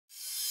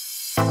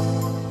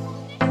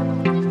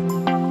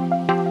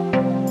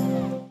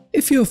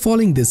If you are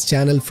following this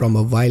channel from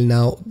a while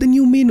now, then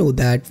you may know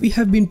that we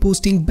have been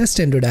posting best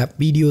Android app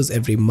videos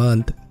every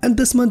month, and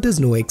this month is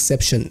no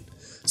exception.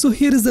 So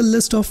here is the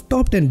list of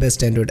top 10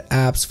 best Android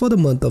apps for the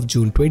month of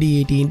June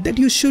 2018 that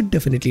you should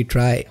definitely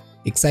try.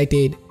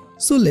 Excited?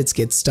 So let's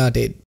get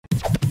started.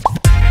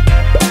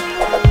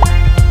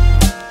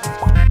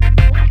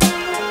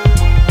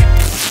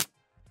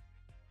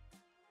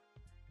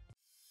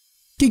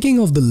 Kicking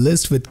off the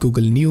list with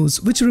Google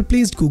News, which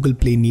replaced Google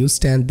Play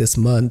Newsstand this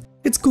month.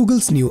 It's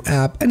Google's new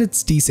app and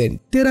it's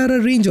decent. There are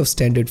a range of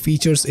standard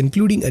features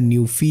including a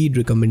new feed,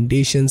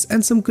 recommendations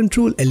and some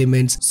control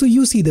elements so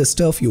you see the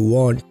stuff you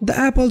want. The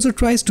app also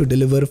tries to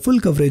deliver full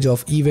coverage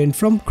of events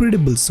from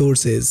credible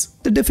sources.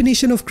 The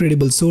definition of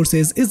credible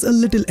sources is a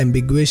little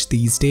ambiguous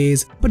these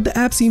days, but the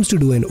app seems to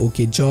do an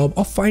okay job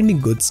of finding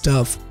good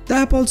stuff. The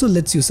app also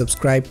lets you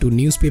subscribe to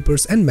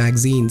newspapers and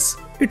magazines.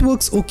 It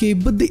works okay,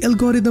 but the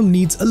algorithm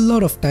needs a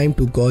lot of time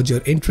to gauge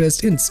your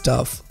interest in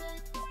stuff.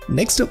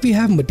 Next up we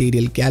have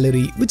Material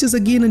Gallery, which is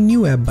again a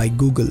new app by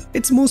Google.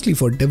 It's mostly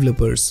for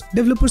developers.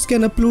 Developers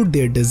can upload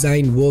their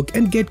design work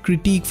and get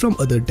critique from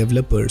other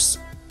developers.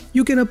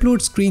 You can upload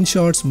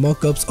screenshots,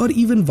 mockups or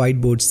even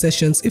whiteboard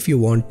sessions if you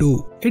want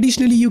to.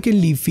 Additionally, you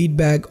can leave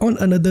feedback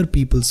on other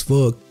people's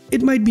work.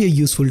 It might be a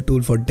useful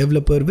tool for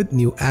developer with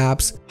new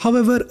apps.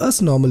 However,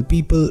 us normal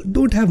people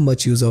don't have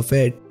much use of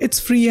it. It's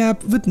free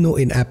app with no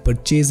in-app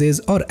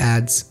purchases or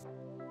ads.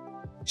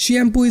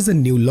 Siempo is a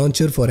new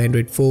launcher for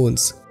Android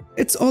phones.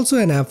 It's also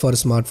an app for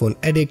smartphone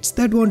addicts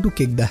that want to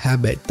kick the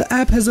habit. The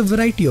app has a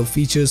variety of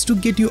features to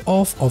get you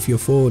off of your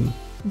phone.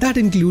 That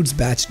includes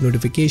batched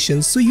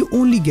notifications so you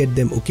only get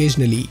them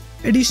occasionally.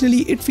 Additionally,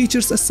 it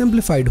features a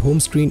simplified home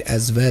screen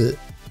as well.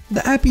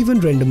 The app even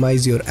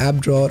randomizes your app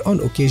drawer on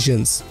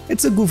occasions.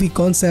 It's a goofy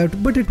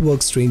concept, but it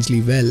works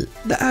strangely well.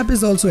 The app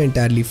is also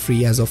entirely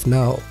free as of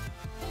now.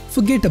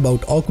 Forget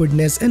about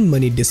awkwardness and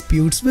money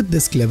disputes with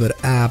this clever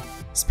app.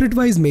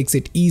 Splitwise makes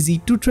it easy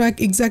to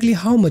track exactly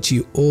how much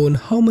you own,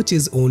 how much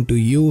is owed to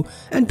you,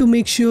 and to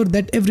make sure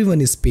that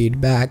everyone is paid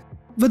back.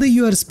 Whether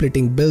you are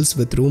splitting bills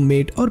with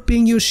roommate or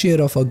paying your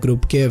share of a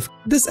group gift,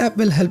 this app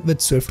will help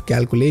with swift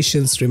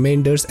calculations,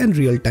 reminders and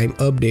real-time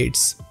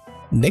updates.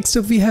 Next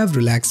up we have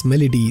Relax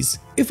Melodies.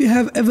 If you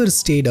have ever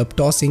stayed up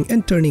tossing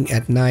and turning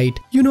at night,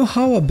 you know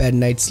how a bad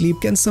night's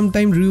sleep can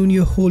sometimes ruin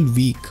your whole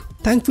week.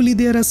 Thankfully,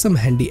 there are some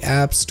handy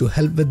apps to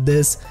help with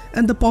this,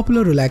 and the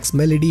popular Relax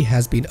Melody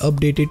has been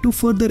updated to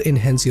further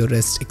enhance your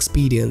rest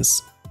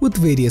experience. With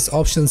various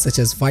options such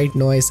as white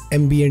noise,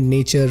 ambient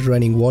nature,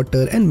 running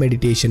water and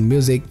meditation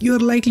music, you are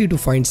likely to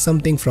find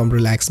something from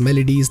Relax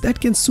Melodies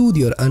that can soothe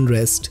your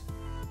unrest.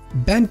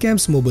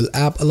 Bandcamp's mobile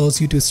app allows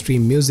you to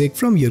stream music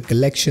from your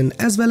collection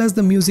as well as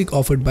the music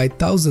offered by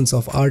thousands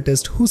of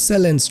artists who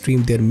sell and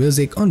stream their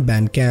music on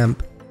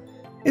Bandcamp.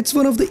 It's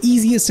one of the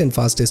easiest and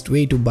fastest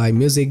way to buy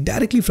music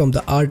directly from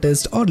the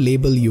artist or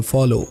label you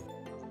follow.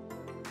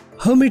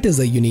 Hermit is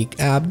a unique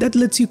app that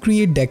lets you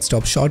create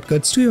desktop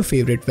shortcuts to your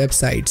favorite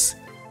websites.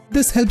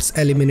 This helps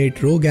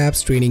eliminate rogue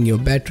apps draining your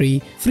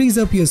battery, frees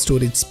up your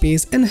storage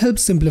space and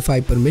helps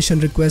simplify permission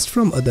requests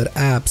from other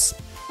apps.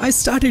 I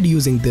started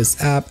using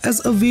this app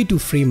as a way to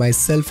free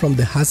myself from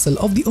the hassle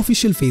of the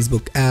official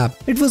Facebook app.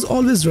 It was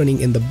always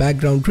running in the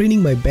background,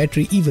 draining my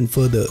battery even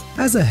further.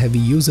 As a heavy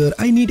user,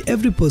 I need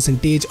every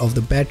percentage of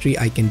the battery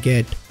I can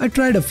get. I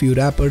tried a few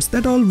wrappers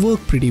that all work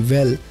pretty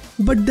well,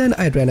 but then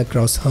I ran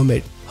across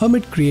Hermit.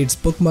 Hermit creates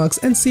bookmarks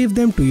and saves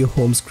them to your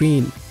home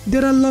screen.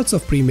 There are lots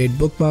of pre-made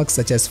bookmarks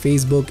such as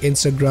Facebook,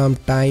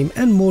 Instagram, Time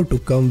and more to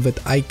come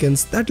with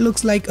icons that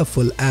looks like a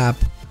full app.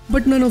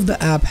 But none of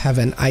the app have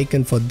an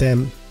icon for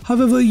them.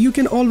 However, you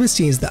can always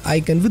change the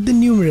icon with the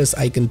numerous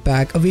icon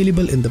pack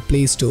available in the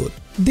Play Store.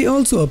 They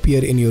also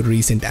appear in your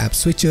recent app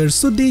switchers,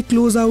 so they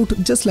close out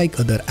just like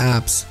other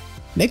apps.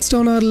 Next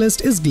on our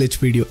list is Glitch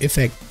Video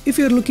Effect. If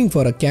you are looking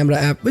for a camera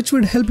app which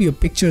would help your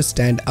picture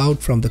stand out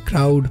from the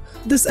crowd,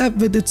 this app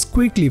with its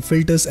quickly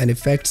filters and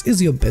effects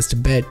is your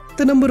best bet.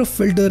 The number of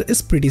filters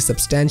is pretty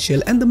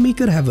substantial and the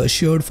maker have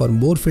assured for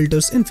more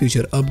filters in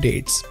future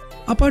updates.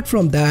 Apart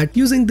from that,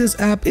 using this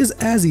app is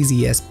as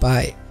easy as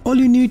pie. All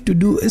you need to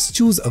do is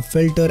choose a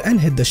filter and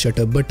hit the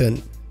shutter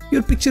button.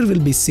 Your picture will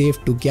be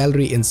saved to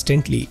gallery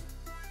instantly.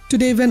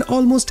 Today, when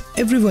almost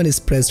everyone is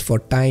pressed for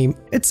time,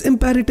 it's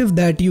imperative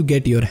that you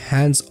get your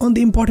hands on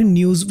the important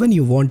news when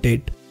you want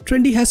it.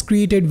 Trendy has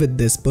created with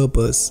this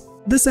purpose.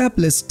 This app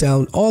lists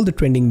down all the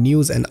trending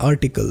news and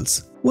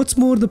articles. What's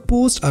more, the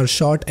posts are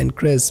short and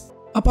crisp.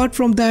 Apart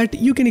from that,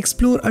 you can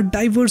explore a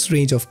diverse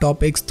range of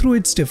topics through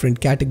its different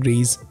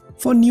categories.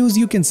 For news,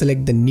 you can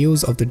select the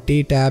News of the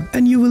Day tab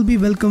and you will be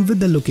welcomed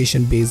with the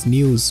location-based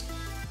news.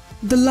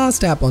 The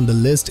last app on the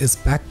list is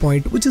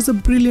Packpoint, which is a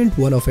brilliant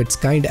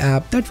one-of-its-kind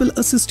app that will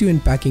assist you in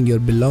packing your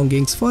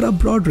belongings for a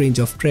broad range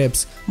of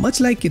trips,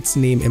 much like its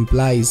name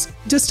implies.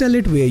 Just tell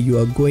it where you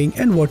are going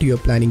and what you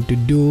are planning to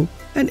do,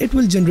 and it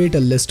will generate a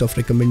list of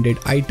recommended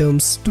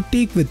items to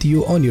take with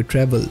you on your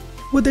travel.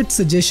 With its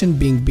suggestion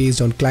being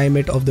based on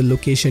climate of the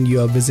location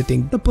you are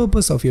visiting, the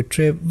purpose of your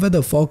trip,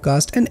 weather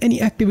forecast, and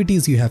any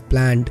activities you have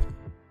planned.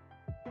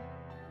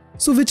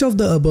 So which of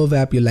the above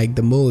app you like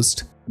the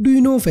most? Do you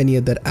know of any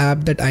other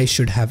app that I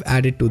should have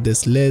added to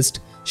this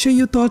list? Share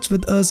your thoughts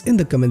with us in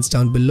the comments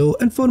down below,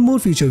 and for more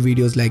future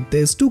videos like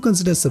this, do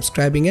consider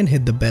subscribing and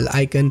hit the bell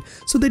icon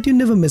so that you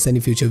never miss any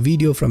future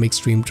video from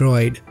Extreme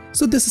Droid.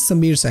 So this is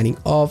Samir signing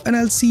off, and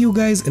I'll see you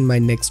guys in my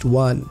next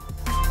one.